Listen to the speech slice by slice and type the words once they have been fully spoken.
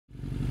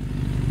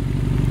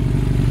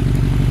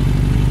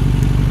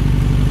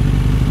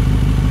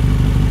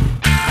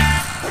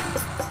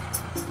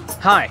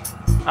Hi,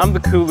 I'm the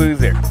Cool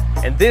Loser,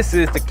 and this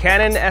is the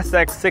Canon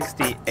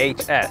SX60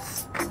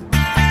 HS.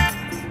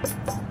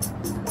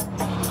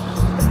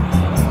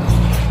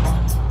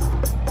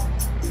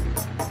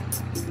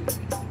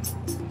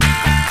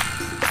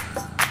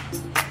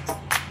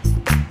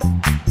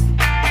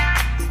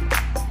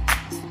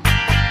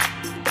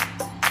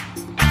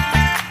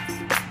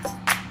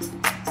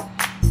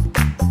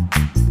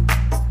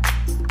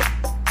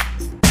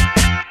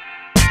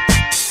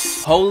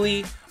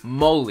 Holy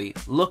moly,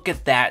 look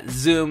at that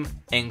zoom,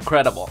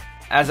 incredible.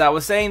 As I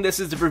was saying, this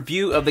is the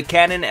review of the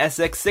Canon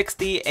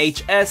SX60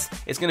 HS.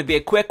 It's going to be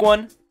a quick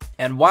one,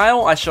 and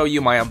while I show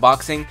you my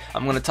unboxing,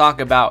 I'm going to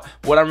talk about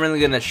what I'm really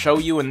going to show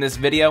you in this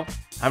video.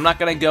 I'm not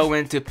going to go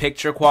into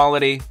picture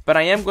quality, but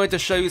I am going to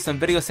show you some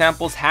video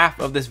samples. Half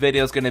of this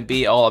video is going to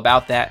be all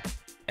about that,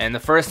 and the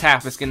first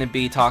half is going to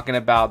be talking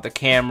about the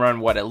camera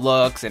and what it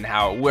looks and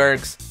how it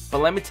works. But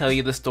let me tell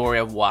you the story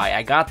of why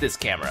I got this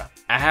camera.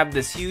 I have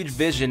this huge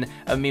vision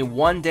of me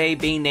one day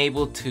being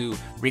able to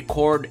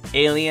record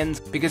aliens,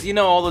 because you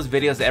know all those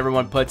videos that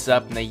everyone puts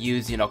up and they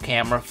use,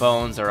 camera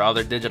phones or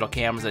other digital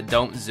cameras that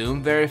don't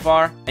zoom very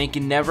far, and you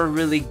can never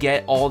really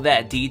get all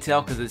that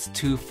detail because it's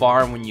too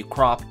far, and when you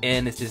crop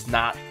in it's just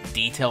not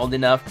detailed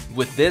enough.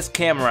 With this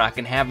camera I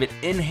can have it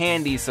in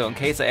handy, so in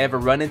case I ever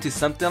run into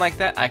something like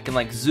that, I can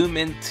like zoom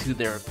into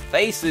their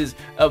faces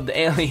of the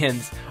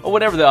aliens or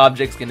whatever the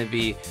object's gonna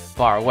be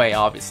far away.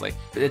 Obviously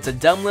it's a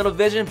dumb little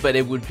vision, but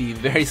it would be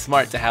very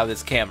smart to have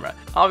this camera.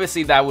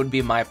 Obviously that would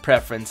be my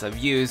preference of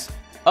use.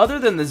 Other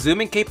than the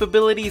zooming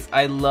capabilities,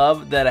 I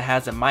love that it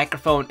has a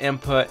microphone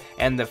input,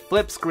 and the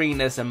flip screen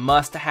is a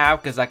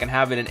must-have because I can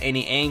have it in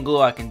any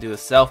angle. I can do a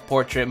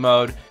self-portrait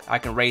mode, I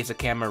can raise the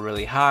camera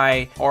really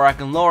high, or I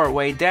can lower it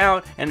way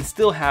down and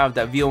still have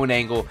that viewing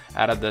angle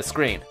out of the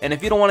screen. And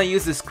if you don't want to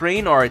use the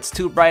screen or it's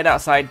too bright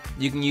outside,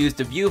 you can use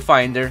the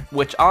viewfinder,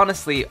 which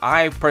honestly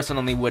I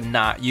personally would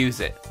not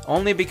use it,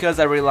 only because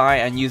I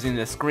rely on using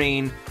the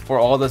screen for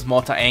all those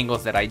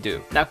multi-angles that I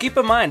do. Now keep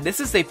in mind, this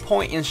is a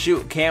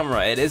point-and-shoot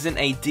camera. It isn't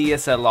a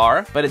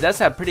DSLR, but it does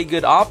have pretty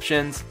good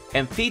options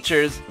and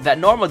features that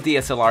normal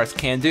DSLRs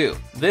can do.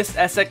 This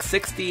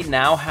SX60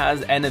 now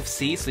has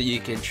NFC, so you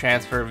can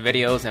transfer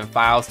videos and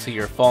files to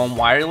your phone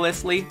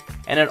wirelessly,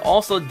 and it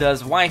also does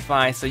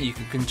Wi-Fi, so you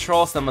can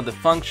control some of the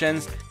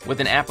functions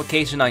with an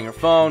application on your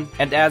phone.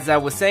 And as I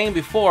was saying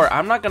before,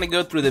 I'm not going to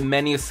go through the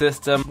menu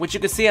system, which you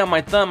can see on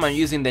my thumb. I'm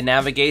using the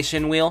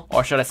navigation wheel,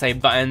 or should I say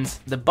buttons.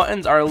 The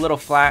buttons are a little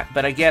flat,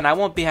 but again, I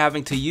won't be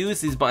having to use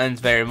these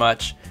buttons very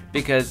much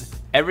because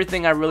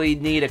everything I really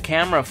need a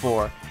camera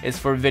for is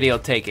for video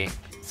taking.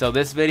 So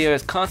this video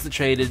is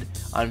concentrated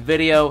on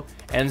video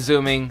and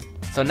zooming.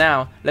 So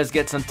now let's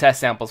get some test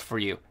samples for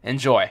you.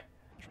 Enjoy.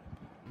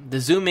 The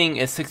zooming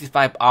is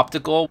 65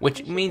 optical,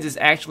 which means it's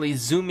actually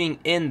zooming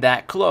in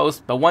that close,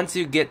 but once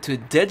you get to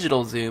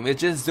digital zoom,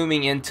 it's just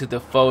zooming into the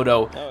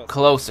photo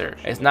closer.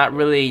 It's not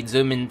really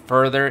zooming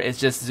further, it's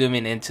just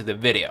zooming into the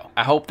video.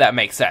 I hope that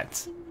makes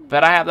sense.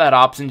 But I have that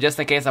option just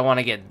in case I want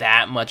to get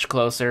that much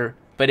closer.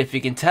 But if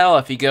you can tell,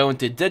 if you go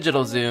into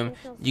digital zoom,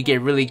 you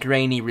get really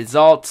grainy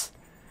results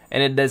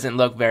and it doesn't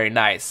look very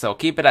nice. So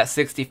keep it at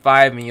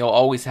 65 and you'll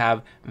always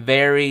have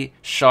very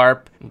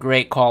sharp,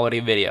 great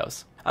quality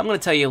videos. I'm going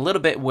to tell you a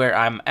little bit where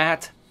I'm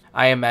at.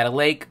 I am at a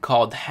lake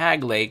called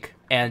Hag Lake,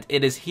 and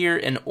it is here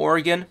in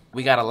Oregon.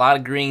 We got a lot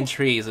of green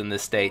trees in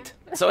this state.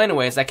 So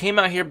anyways, I came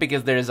out here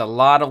because there's a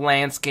lot of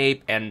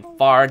landscape and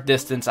far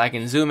distance I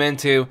can zoom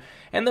into,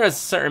 and there's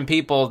certain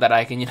people that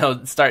I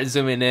can, start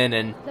zooming in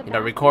and,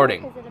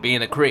 recording,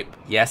 being a creep.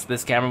 Yes,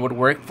 this camera would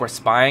work for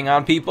spying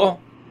on people.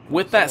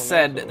 With that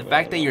said, the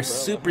fact that you're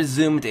super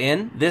zoomed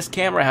in, this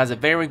camera has a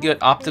very good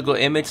optical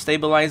image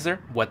stabilizer.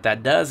 What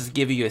that does is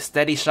give you a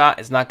steady shot.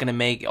 It's not going to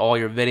make all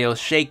your videos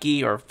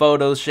shaky or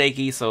photos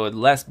shaky, so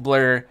less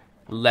blur,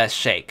 less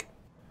shake.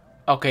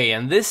 Okay,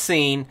 in this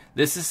scene,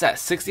 this is at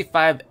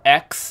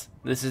 65x.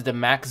 This is the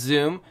max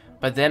zoom.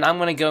 But then I'm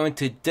going to go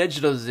into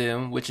digital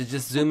zoom, which is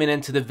just zooming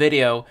into the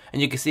video, and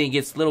you can see it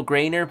gets a little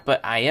grainer, but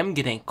I am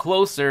getting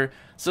closer,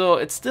 so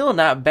it's still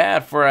not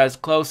bad for as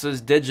close as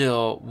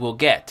digital will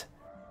get.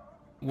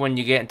 When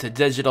you get into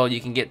digital, you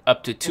can get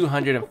up to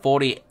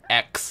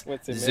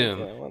 240x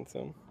zoom.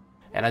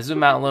 And I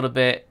zoom out a little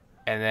bit,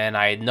 and then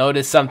I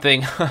notice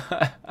something.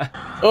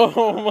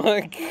 Oh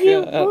my god. You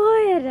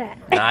would.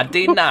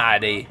 Naughty,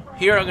 naughty.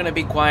 Here I'm going to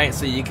be quiet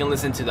so you can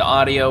listen to the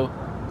audio.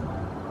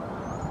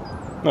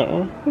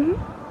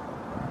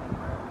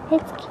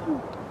 It's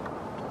cute.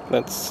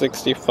 That's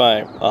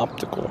 65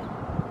 optical.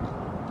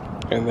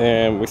 And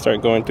then we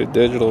start going to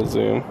digital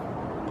zoom,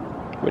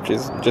 which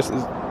is just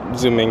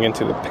zooming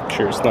into the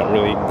picture. It's not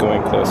really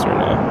going closer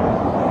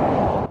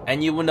now.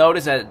 And you will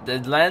notice that the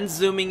lens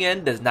zooming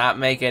in does not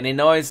make any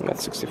noise.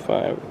 That's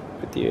 65,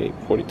 58,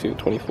 42,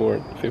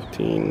 24,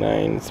 15,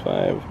 9,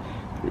 5,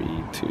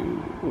 3, 2,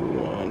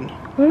 1.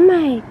 Oh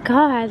my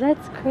god,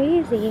 that's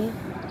crazy.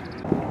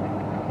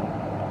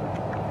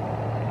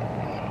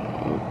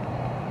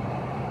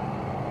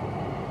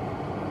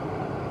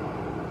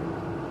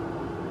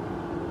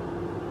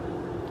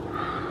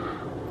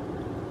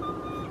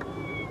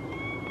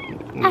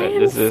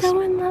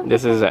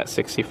 This is at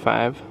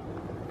 65.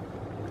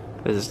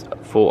 This is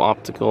full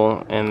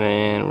optical, and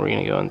then we're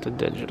gonna go into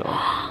digital.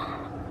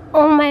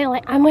 Oh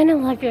my, I'm gonna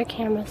love your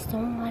camera so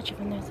much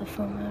when there's a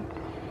full moon.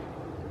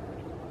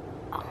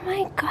 Oh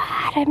my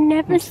god, I've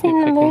never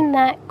seen the moon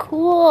that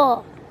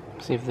cool.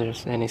 See if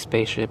there's any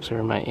spaceships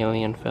or my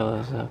alien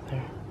fellows out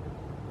there.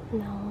 No,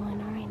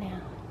 not right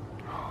now.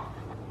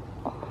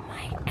 Oh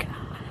my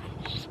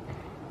gosh.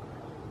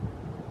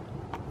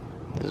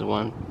 This is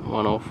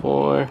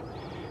 104,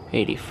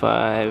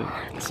 85,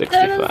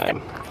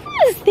 65.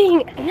 Best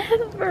thing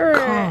ever.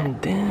 Calm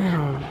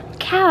down.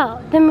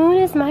 Cal, the moon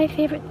is my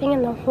favorite thing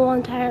in the whole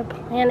entire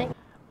planet.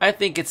 I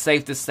think it's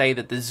safe to say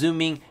that the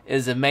zooming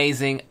is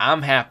amazing.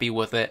 I'm happy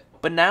with it.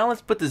 But now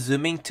let's put the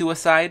zooming to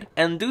aside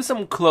and do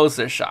some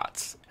closer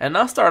shots. And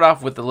I'll start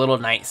off with a little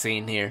night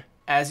scene here.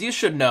 As you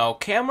should know,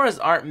 cameras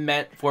aren't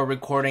meant for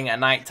recording at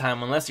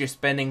nighttime unless you're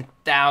spending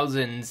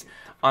thousands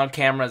on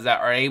cameras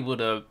that are able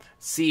to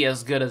see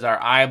as good as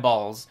our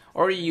eyeballs,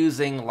 or you're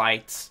using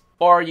lights,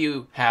 or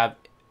you have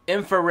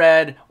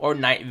infrared or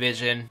night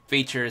vision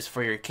features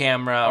for your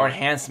camera, or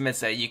enhancements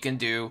that you can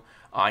do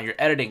on your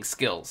editing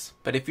skills.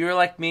 But if you're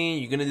like me,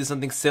 you're gonna do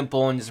something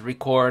simple and just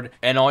record,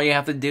 and all you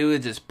have to do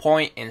is just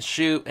point and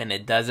shoot, and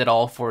it does it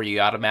all for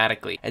you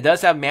automatically. It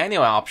does have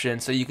manual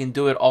options, so you can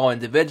do it all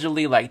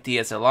individually like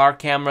DSLR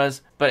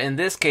cameras, but in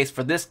this case,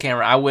 for this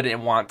camera, I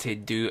wouldn't want to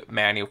do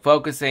manual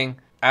focusing.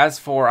 As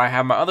for, I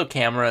have my other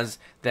cameras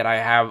that I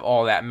have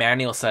all that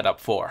manual setup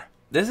for.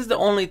 This is the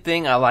only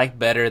thing I like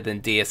better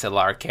than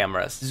DSLR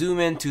cameras. Zoom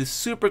into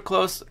super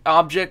close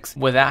objects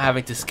without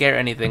having to scare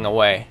anything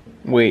away.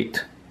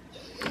 Wait.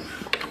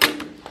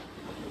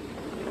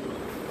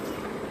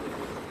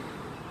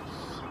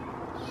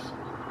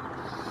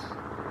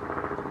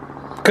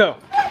 Go.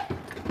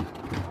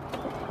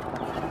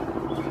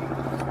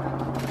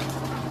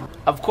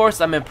 Of course,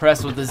 I'm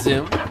impressed with the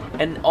zoom,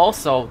 and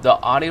also the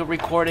audio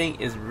recording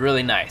is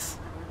really nice.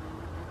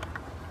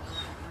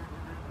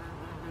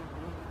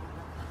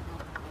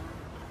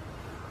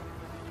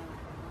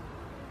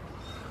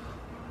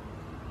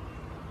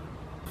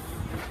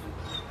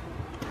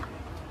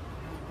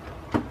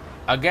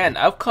 Again,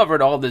 I've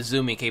covered all the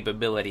zooming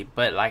capability,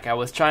 but like I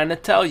was trying to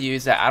tell you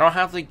is that I don't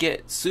have to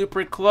get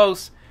super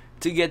close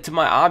to get to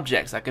my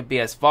objects. I could be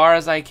as far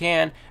as I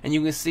can, and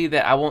you can see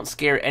that I won't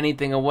scare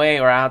anything away,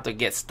 or I have to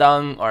get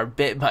stung or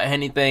bit by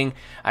anything.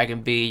 I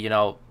can be, you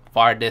know,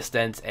 far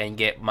distance and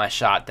get my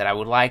shot that I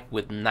would like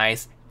with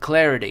nice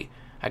clarity.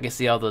 I can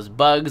see all those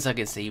bugs, I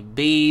can see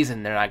bees,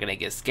 and they're not going to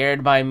get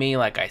scared by me,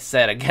 like I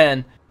said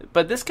again.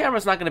 But this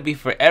camera's not going to be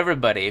for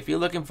everybody. If you're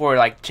looking for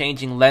like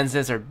changing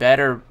lenses or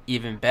better,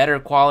 even better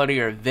quality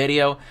or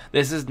video,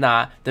 this is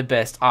not the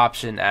best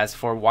option. As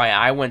for why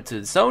I went to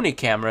Sony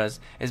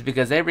cameras, is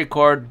because they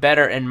record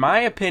better in my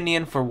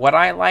opinion for what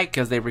I like,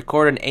 because they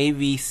record in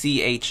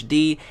AVC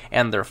HD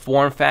and their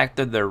form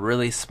factor, they're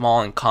really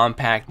small and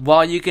compact,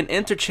 while you can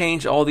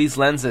interchange all these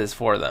lenses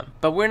for them.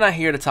 But we're not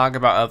here to talk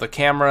about other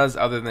cameras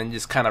other than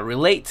just kind of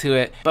relate to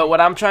it. But what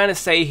I'm trying to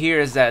say here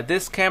is that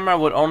this camera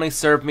would only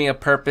serve me a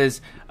purpose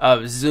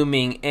of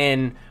zooming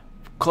in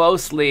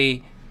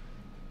closely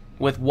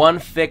with one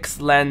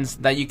fixed lens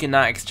that you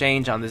cannot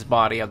exchange on this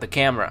body of the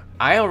camera.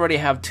 I already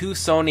have two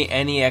Sony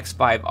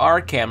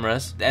NEX5R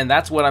cameras, and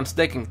that's what I'm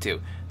sticking to.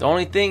 The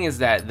only thing is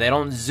that they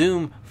don't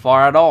zoom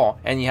far at all,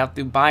 and you have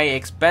to buy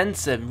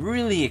expensive,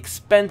 really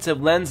expensive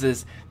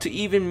lenses to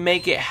even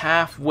make it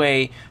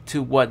halfway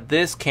to what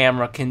this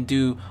camera can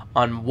do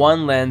on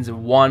one lens,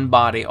 one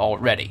body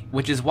already.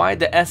 Which is why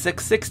the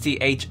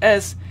SX60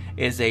 HS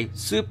is a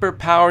super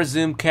power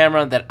zoom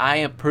camera that I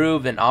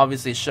approve, and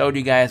obviously showed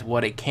you guys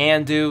what it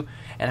can do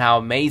and how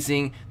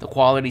amazing the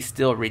quality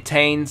still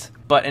retains.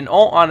 But in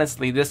all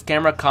honesty, this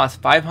camera costs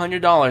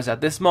 $500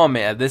 at this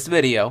moment of this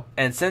video,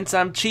 and since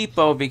I'm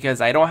cheapo because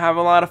I don't have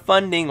a lot of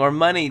funding or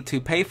money to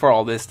pay for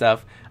all this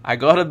stuff, I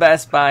go to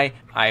Best Buy,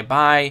 I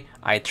buy,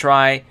 I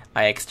try,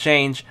 I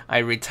exchange, I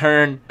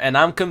return, and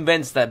I'm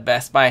convinced that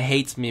Best Buy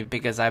hates me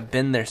because I've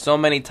been there so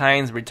many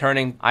times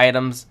returning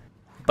items,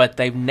 but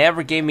they've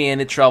never gave me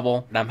any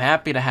trouble, and I'm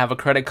happy to have a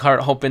credit card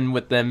open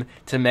with them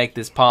to make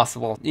this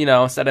possible. You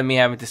know, instead of me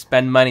having to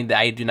spend money that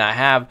I do not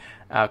have,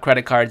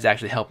 credit cards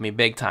actually help me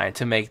big time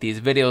to make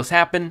these videos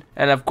happen.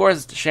 And of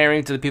course,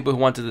 sharing to the people who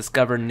want to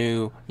discover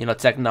new,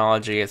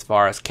 technology as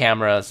far as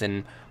cameras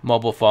and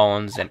mobile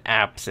phones and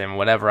apps and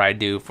whatever I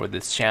do for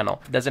this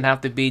channel. It doesn't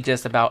have to be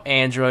just about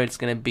Android, it's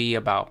going to be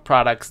about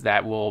products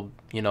that will,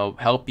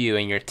 help you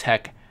in your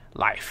tech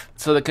life.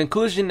 So the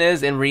conclusion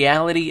is, in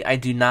reality, I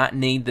do not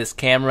need this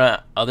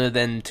camera other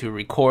than to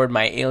record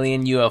my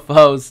alien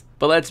UFOs.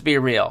 But let's be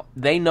real,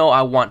 they know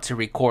I want to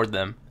record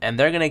them, and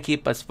they're gonna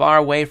keep us far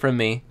away from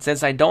me.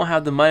 Since I don't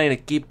have the money to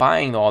keep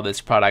buying all these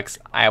products,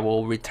 I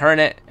will return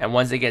it, and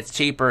once it gets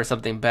cheaper,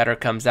 something better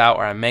comes out,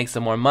 or I make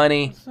some more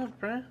money, What's up,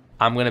 bro?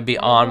 I'm gonna be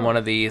on one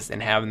of these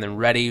and having them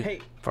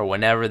ready for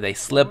whenever they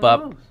slip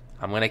up.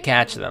 I'm gonna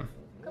catch them.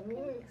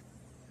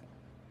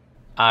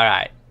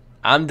 Alright,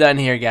 I'm done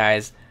here,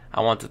 guys.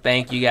 I want to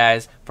thank you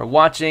guys for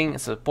watching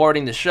and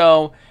supporting the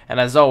show, and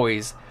as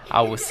always,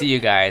 I will see you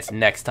guys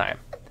next time.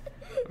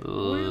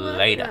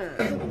 Later.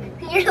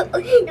 You're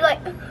like...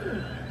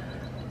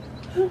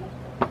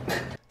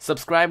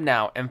 Subscribe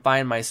now and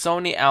find my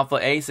Sony Alpha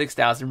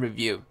A6000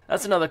 review.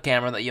 That's another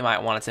camera that you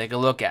might want to take a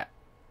look at.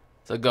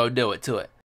 So go do it to it.